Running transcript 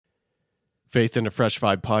Faith in a Fresh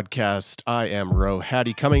Vibe podcast. I am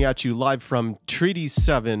Rohadi, coming at you live from Treaty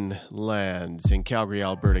 7 lands in Calgary,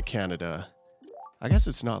 Alberta, Canada. I guess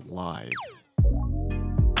it's not live.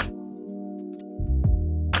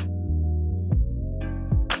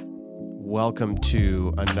 Welcome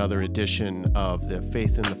to another edition of the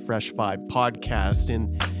Faith in the Fresh Vibe podcast.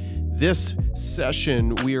 In this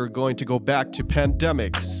session, we are going to go back to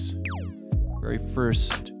pandemics. Very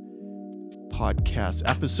first podcast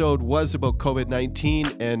episode was about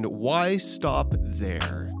COVID-19 and why stop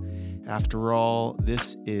there? After all,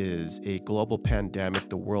 this is a global pandemic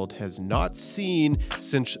the world has not seen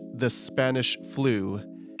since the Spanish flu.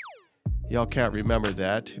 Y'all can't remember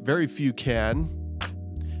that. Very few can.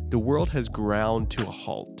 The world has ground to a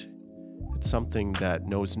halt. It's something that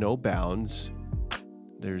knows no bounds.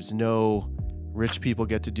 There's no rich people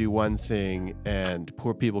get to do one thing and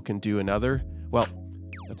poor people can do another. Well,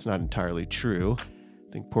 that's not entirely true.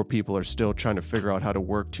 I think poor people are still trying to figure out how to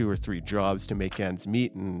work 2 or 3 jobs to make ends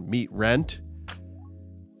meet and meet rent.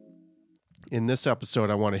 In this episode,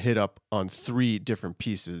 I want to hit up on 3 different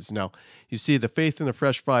pieces. Now, you see, the Faith in the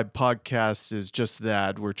Fresh Vibe podcast is just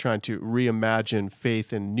that. We're trying to reimagine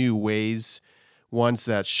faith in new ways, ones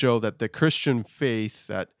that show that the Christian faith,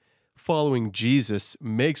 that following Jesus,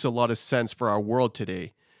 makes a lot of sense for our world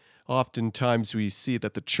today. Oftentimes, we see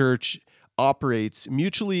that the church operates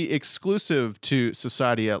mutually exclusive to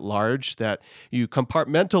society at large, that you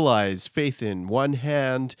compartmentalize faith in one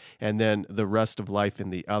hand and then the rest of life in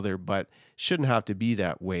the other, but shouldn't have to be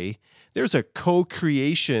that way. There's a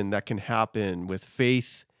co-creation that can happen with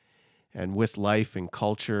faith and with life and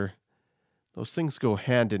culture. Those things go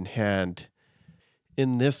hand in hand.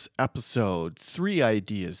 In this episode, 3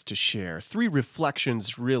 ideas to share, 3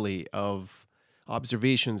 reflections really of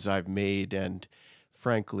observations I've made and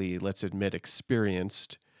frankly, let's admit,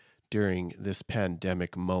 experienced during this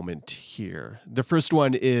pandemic moment here. The first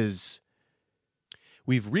one is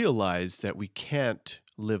we've realized that we can't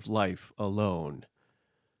live life alone.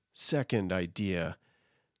 Second idea,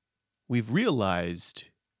 we've realized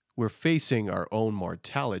we're facing our own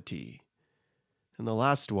mortality. And the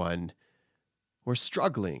last one, we're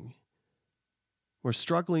struggling. We're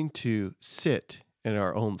struggling to sit in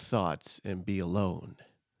our own thoughts and be alone.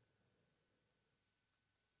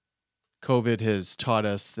 COVID has taught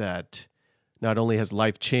us that not only has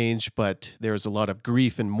life changed, but there's a lot of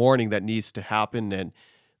grief and mourning that needs to happen, and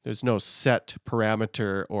there's no set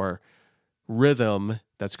parameter or rhythm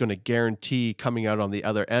that's going to guarantee coming out on the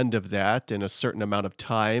other end of that in a certain amount of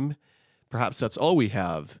time. Perhaps that's all we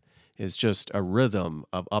have is just a rhythm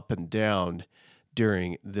of up and down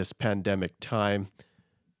during this pandemic time.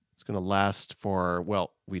 It's going to last for,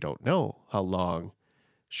 well, we don't know how long.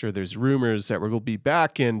 Sure, there's rumors that we're going to be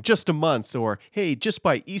back in just a month or, hey, just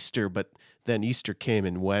by Easter, but then Easter came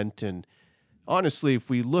and went. And honestly, if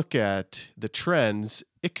we look at the trends,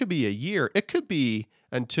 it could be a year. It could be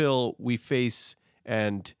until we face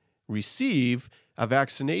and receive a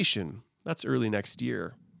vaccination. That's early next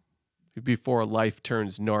year, before life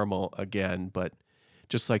turns normal again. But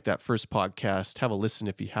just like that first podcast, have a listen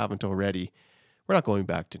if you haven't already. We're not going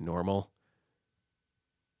back to normal.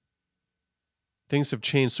 Things have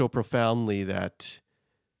changed so profoundly that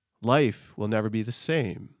life will never be the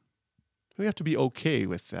same. We have to be okay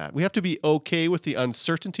with that. We have to be okay with the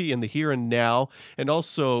uncertainty in the here and now, and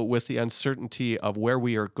also with the uncertainty of where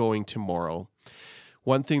we are going tomorrow.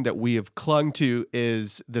 One thing that we have clung to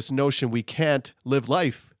is this notion we can't live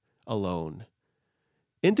life alone.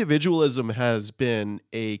 Individualism has been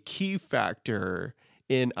a key factor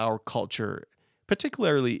in our culture,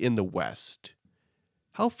 particularly in the West.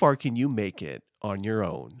 How far can you make it on your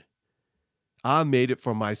own? I made it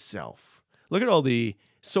for myself. Look at all the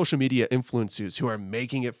social media influencers who are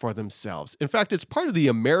making it for themselves. In fact, it's part of the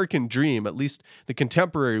American dream, at least the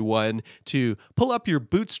contemporary one, to pull up your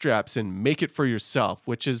bootstraps and make it for yourself,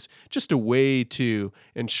 which is just a way to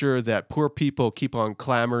ensure that poor people keep on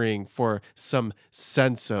clamoring for some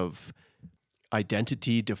sense of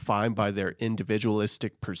identity defined by their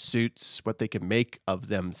individualistic pursuits, what they can make of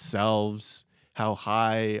themselves, how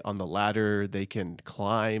high on the ladder they can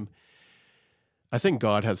climb. I think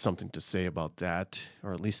God has something to say about that,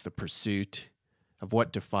 or at least the pursuit of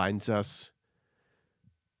what defines us.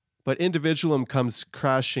 But individualism comes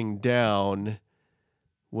crashing down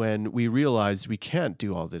when we realize we can't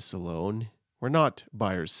do all this alone. We're not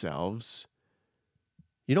by ourselves.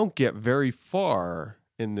 You don't get very far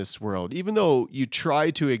in this world. Even though you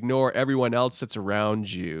try to ignore everyone else that's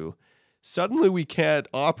around you, suddenly we can't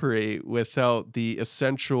operate without the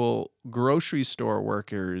essential grocery store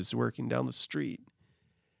workers working down the street.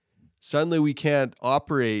 Suddenly we can't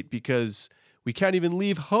operate because we can't even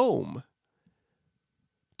leave home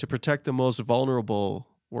to protect the most vulnerable.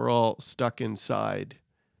 We're all stuck inside.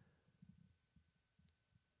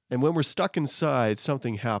 And when we're stuck inside,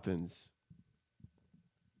 something happens.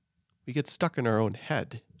 We get stuck in our own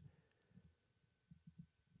head.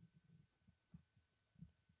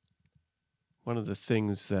 One of the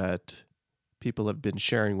things that people have been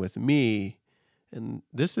sharing with me, and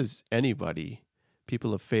this is anybody,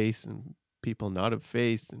 people of faith and people not of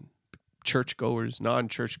faith, and churchgoers,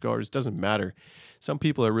 non-churchgoers, doesn't matter. Some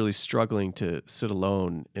people are really struggling to sit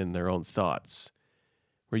alone in their own thoughts.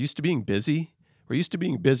 We're used to being busy. We're used to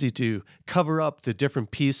being busy to cover up the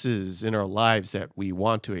different pieces in our lives that we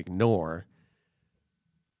want to ignore.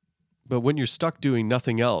 But when you're stuck doing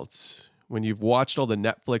nothing else, when you've watched all the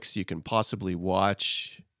Netflix you can possibly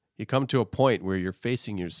watch, you come to a point where you're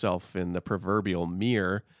facing yourself in the proverbial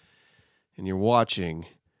mirror and you're watching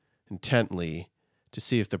intently to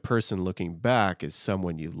see if the person looking back is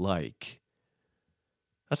someone you like.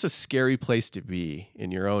 That's a scary place to be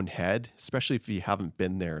in your own head, especially if you haven't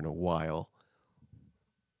been there in a while.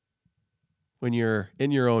 When you're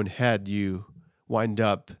in your own head, you wind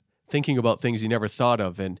up thinking about things you never thought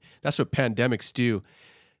of, and that's what pandemics do.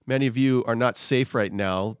 Many of you are not safe right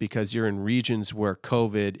now because you're in regions where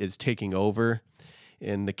COVID is taking over.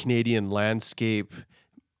 In the Canadian landscape,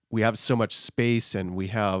 we have so much space and we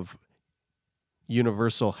have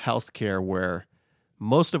universal health care where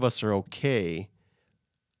most of us are okay.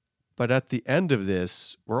 But at the end of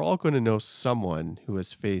this, we're all going to know someone who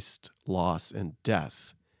has faced loss and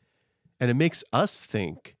death. And it makes us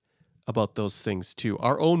think about those things too,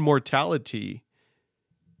 our own mortality.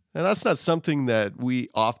 And that's not something that we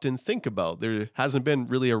often think about. There hasn't been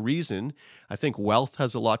really a reason. I think wealth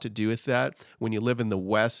has a lot to do with that. When you live in the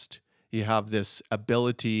West, you have this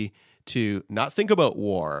ability to not think about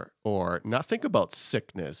war or not think about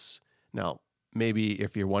sickness. Now, maybe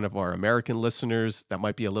if you're one of our American listeners, that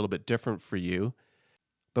might be a little bit different for you.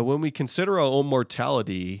 But when we consider our own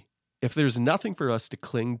mortality, if there's nothing for us to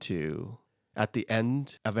cling to at the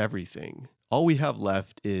end of everything, all we have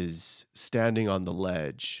left is standing on the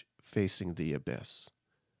ledge, facing the abyss.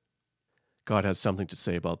 God has something to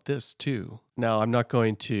say about this too. Now, I'm not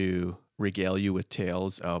going to regale you with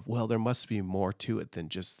tales of, well, there must be more to it than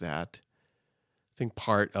just that. I think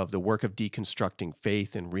part of the work of deconstructing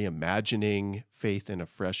faith and reimagining faith in a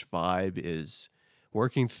fresh vibe is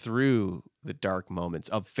working through the dark moments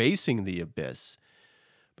of facing the abyss,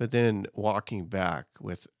 but then walking back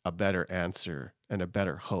with a better answer and a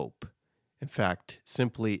better hope. In fact,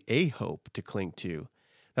 simply a hope to cling to.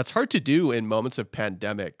 That's hard to do in moments of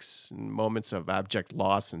pandemics, in moments of abject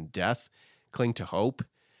loss and death. Cling to hope.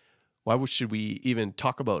 Why should we even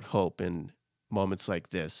talk about hope in moments like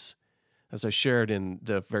this? As I shared in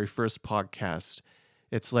the very first podcast,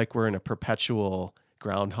 it's like we're in a perpetual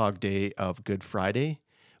Groundhog Day of Good Friday.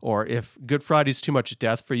 Or if Good Friday is too much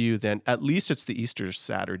death for you, then at least it's the Easter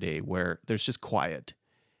Saturday where there's just quiet.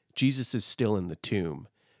 Jesus is still in the tomb.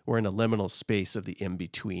 We're in a liminal space of the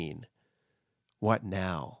in-between. What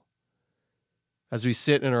now? As we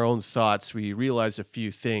sit in our own thoughts, we realize a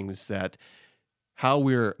few things, that how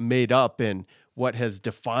we're made up and what has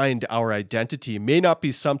defined our identity may not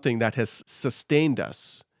be something that has sustained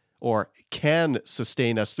us or can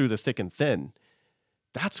sustain us through the thick and thin.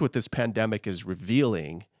 That's what this pandemic is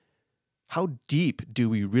revealing. How deep do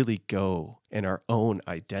we really go in our own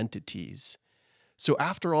identities? So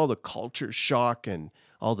after all the culture shock and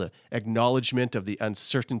all the acknowledgement of the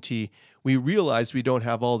uncertainty, we realize we don't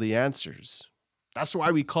have all the answers. That's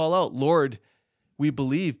why we call out, Lord, we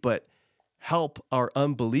believe, but help our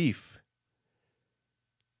unbelief.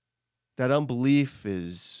 That unbelief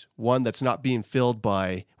is one that's not being filled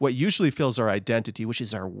by what usually fills our identity, which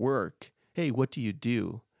is our work. Hey, what do you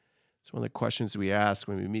do? It's one of the questions we ask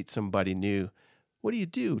when we meet somebody new. What do you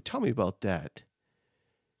do? Tell me about that.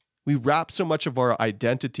 We wrap so much of our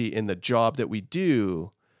identity in the job that we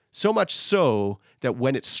do, so much so that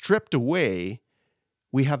when it's stripped away,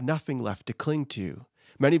 we have nothing left to cling to.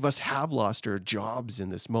 Many of us have lost our jobs in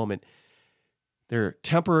this moment. They're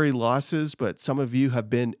temporary losses, but some of you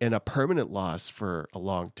have been in a permanent loss for a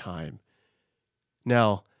long time.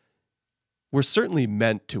 Now, we're certainly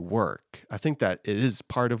meant to work. I think that it is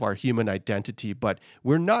part of our human identity, but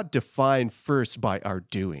we're not defined first by our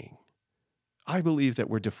doing. I believe that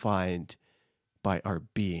we're defined by our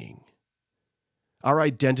being. Our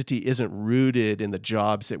identity isn't rooted in the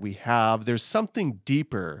jobs that we have. There's something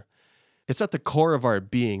deeper. It's at the core of our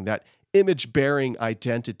being, that image-bearing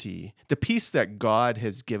identity, the peace that God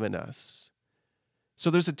has given us.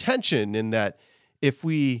 So there's a tension in that if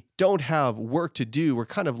we don't have work to do, we're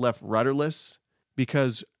kind of left rudderless.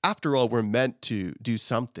 because after all, we're meant to do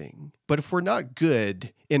something. But if we're not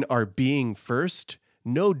good in our being first,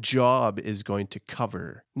 no job is going to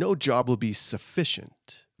cover, no job will be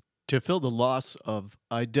sufficient to fill the loss of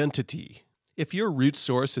identity. If your root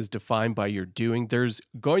source is defined by your doing, there's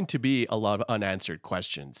going to be a lot of unanswered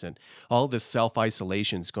questions. And all this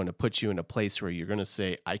self-isolation is going to put you in a place where you're going to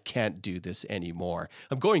say, I can't do this anymore.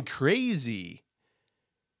 I'm going crazy.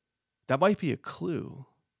 That might be a clue.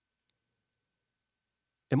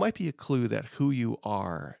 It might be a clue that who you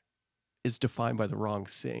are is defined by the wrong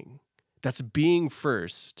thing. That's being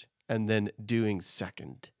first and then doing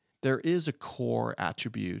second. There is a core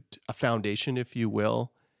attribute, a foundation, if you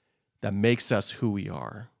will, that makes us who we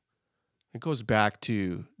are. It goes back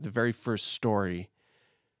to the very first story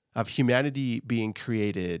of humanity being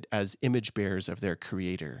created as image bearers of their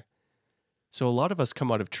creator. So a lot of us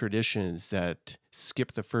come out of traditions that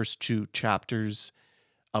skip the first 2 chapters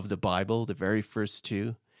of the Bible, the very first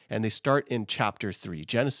 2, and they start in chapter 3,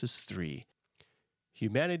 Genesis 3.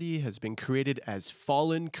 Humanity has been created as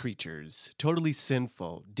fallen creatures, totally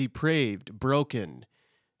sinful, depraved, broken,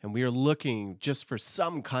 and we are looking just for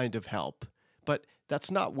some kind of help. But that's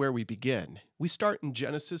not where we begin. We start in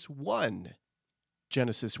Genesis 1.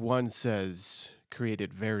 Genesis 1 says,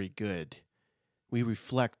 created very good. We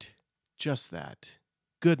reflect just that,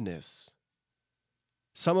 goodness.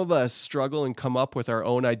 Some of us struggle and come up with our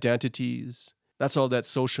own identities. That's all that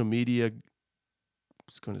social media, I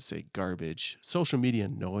was going to say garbage, social media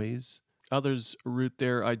noise. Others root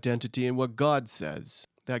their identity in what God says,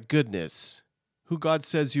 that goodness. Who God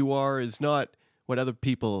says you are is not what other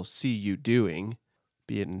people see you doing,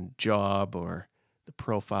 be it in job or the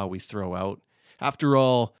profile we throw out. After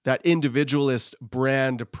all, that individualist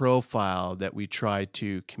brand profile that we try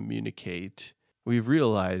to communicate, we've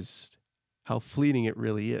realized how fleeting it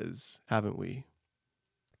really is, haven't we?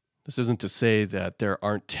 This isn't to say that there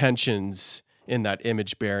aren't tensions in that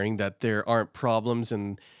image bearing, that there aren't problems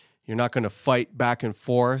and you're not going to fight back and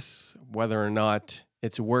forth whether or not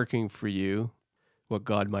it's working for you, what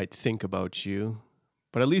God might think about you.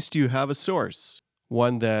 But at least you have a source,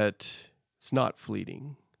 one that is not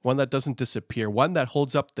fleeting, one that doesn't disappear, one that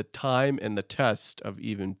holds up the time and the test of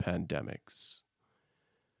even pandemics.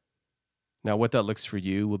 Now, what that looks for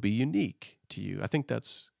you will be unique to you. I think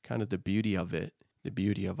that's kind of the beauty of it, the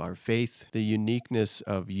beauty of our faith, the uniqueness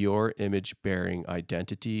of your image-bearing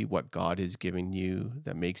identity, what God has given you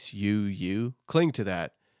that makes you, you. Cling to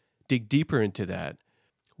that. Dig deeper into that.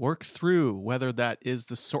 Work through whether that is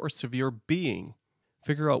the source of your being.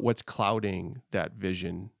 Figure out what's clouding that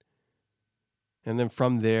vision. And then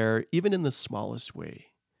from there, even in the smallest way,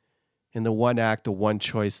 in the one act, the one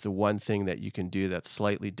choice, the one thing that you can do that's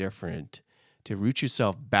slightly different, to root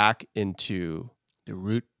yourself back into the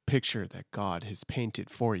root picture that God has painted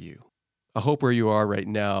for you. I hope where you are right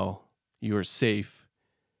now, you are safe.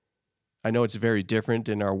 I know it's very different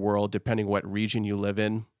in our world, depending what region you live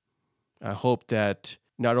in. I hope that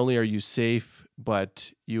not only are you safe,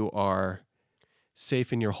 but you are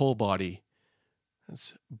safe in your whole body.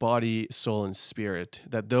 That's body, soul, and spirit.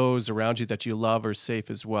 That those around you that you love are safe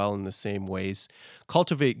as well in the same ways.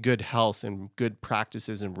 Cultivate good health and good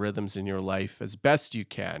practices and rhythms in your life as best you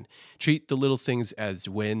can. Treat the little things as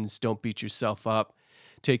wins. Don't beat yourself up.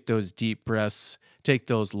 Take those deep breaths. Take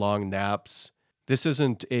those long naps. This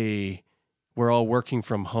isn't we're all working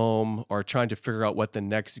from home or trying to figure out what the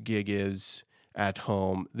next gig is at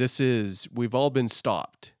home. We've all been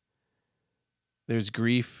stopped. There's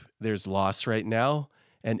grief, there's loss right now.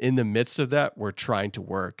 And in the midst of that, we're trying to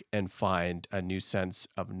work and find a new sense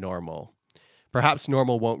of normal. Perhaps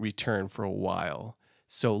normal won't return for a while.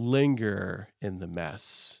 So linger in the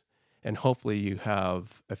mess. And hopefully you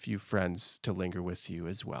have a few friends to linger with you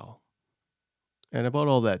as well. And about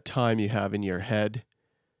all that time you have in your head,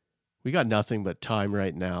 we got nothing but time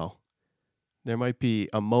right now. There might be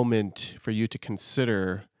a moment for you to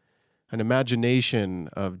consider an imagination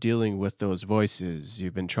of dealing with those voices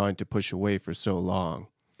you've been trying to push away for so long.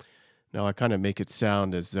 Now, I kind of make it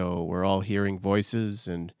sound as though we're all hearing voices,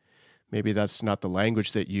 and maybe that's not the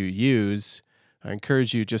language that you use. I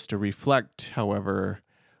encourage you just to reflect, however,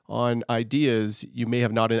 on ideas you may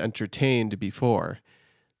have not entertained before.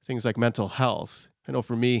 Things like mental health. I know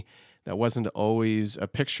for me, that wasn't always a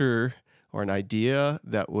picture or an idea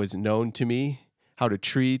that was known to me, how to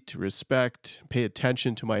treat, respect, pay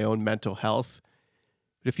attention to my own mental health.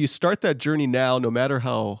 But if you start that journey now, no matter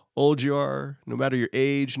how old you are, no matter your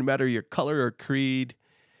age, no matter your color or creed,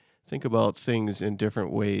 think about things in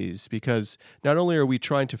different ways, because not only are we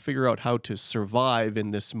trying to figure out how to survive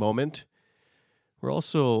in this moment, we're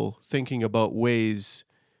also thinking about ways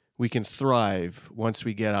we can thrive once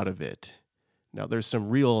we get out of it. Now, there's some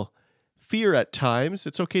real fear at times.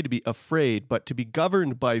 It's okay to be afraid, but to be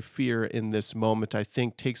governed by fear in this moment, I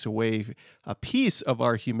think, takes away a piece of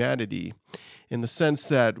our humanity in the sense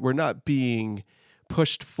that we're not being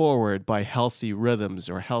pushed forward by healthy rhythms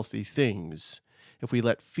or healthy things. If we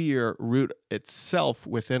let fear root itself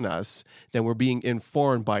within us, then we're being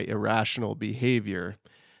informed by irrational behavior.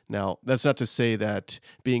 Now, that's not to say that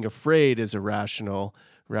being afraid is irrational.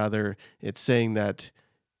 Rather, it's saying that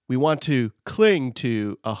we want to cling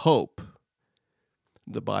to a hope.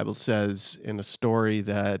 The Bible says in a story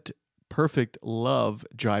that perfect love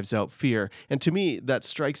drives out fear. And to me, that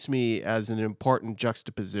strikes me as an important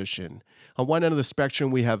juxtaposition. On one end of the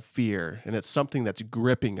spectrum, we have fear, and it's something that's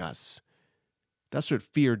gripping us. That's what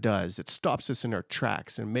fear does. It stops us in our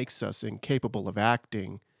tracks and makes us incapable of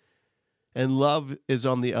acting. And love is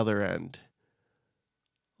on the other end.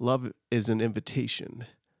 Love is an invitation.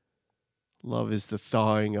 Love is the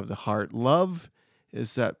thawing of the heart. Love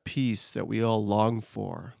is that peace that we all long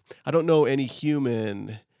for. I don't know any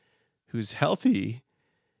human who's healthy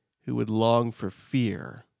who would long for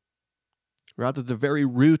fear. Rather, the very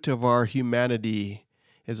root of our humanity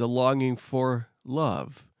is a longing for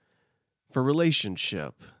love, for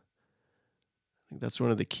relationship. I think that's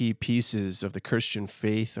one of the key pieces of the Christian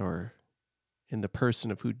faith, or in the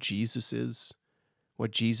person of who Jesus is,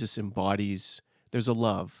 what Jesus embodies. There's a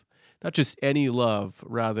love, not just any love,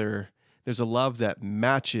 rather, there's a love that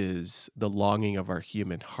matches the longing of our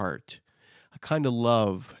human heart, a kind of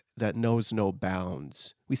love that knows no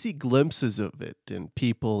bounds. We see glimpses of it in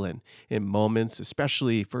people and in moments,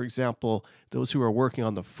 especially, for example, those who are working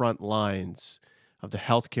on the front lines of the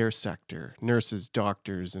healthcare sector, nurses,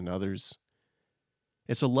 doctors, and others.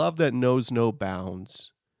 It's a love that knows no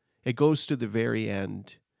bounds. It goes to the very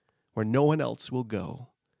end where no one else will go,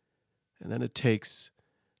 and then it takes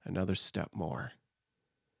another step more.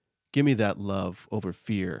 Give me that love over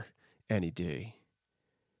fear any day.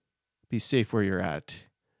 Be safe where you're at.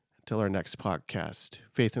 Until our next podcast,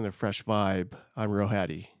 Faith in a Fresh Vibe, I'm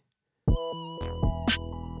Rohadi.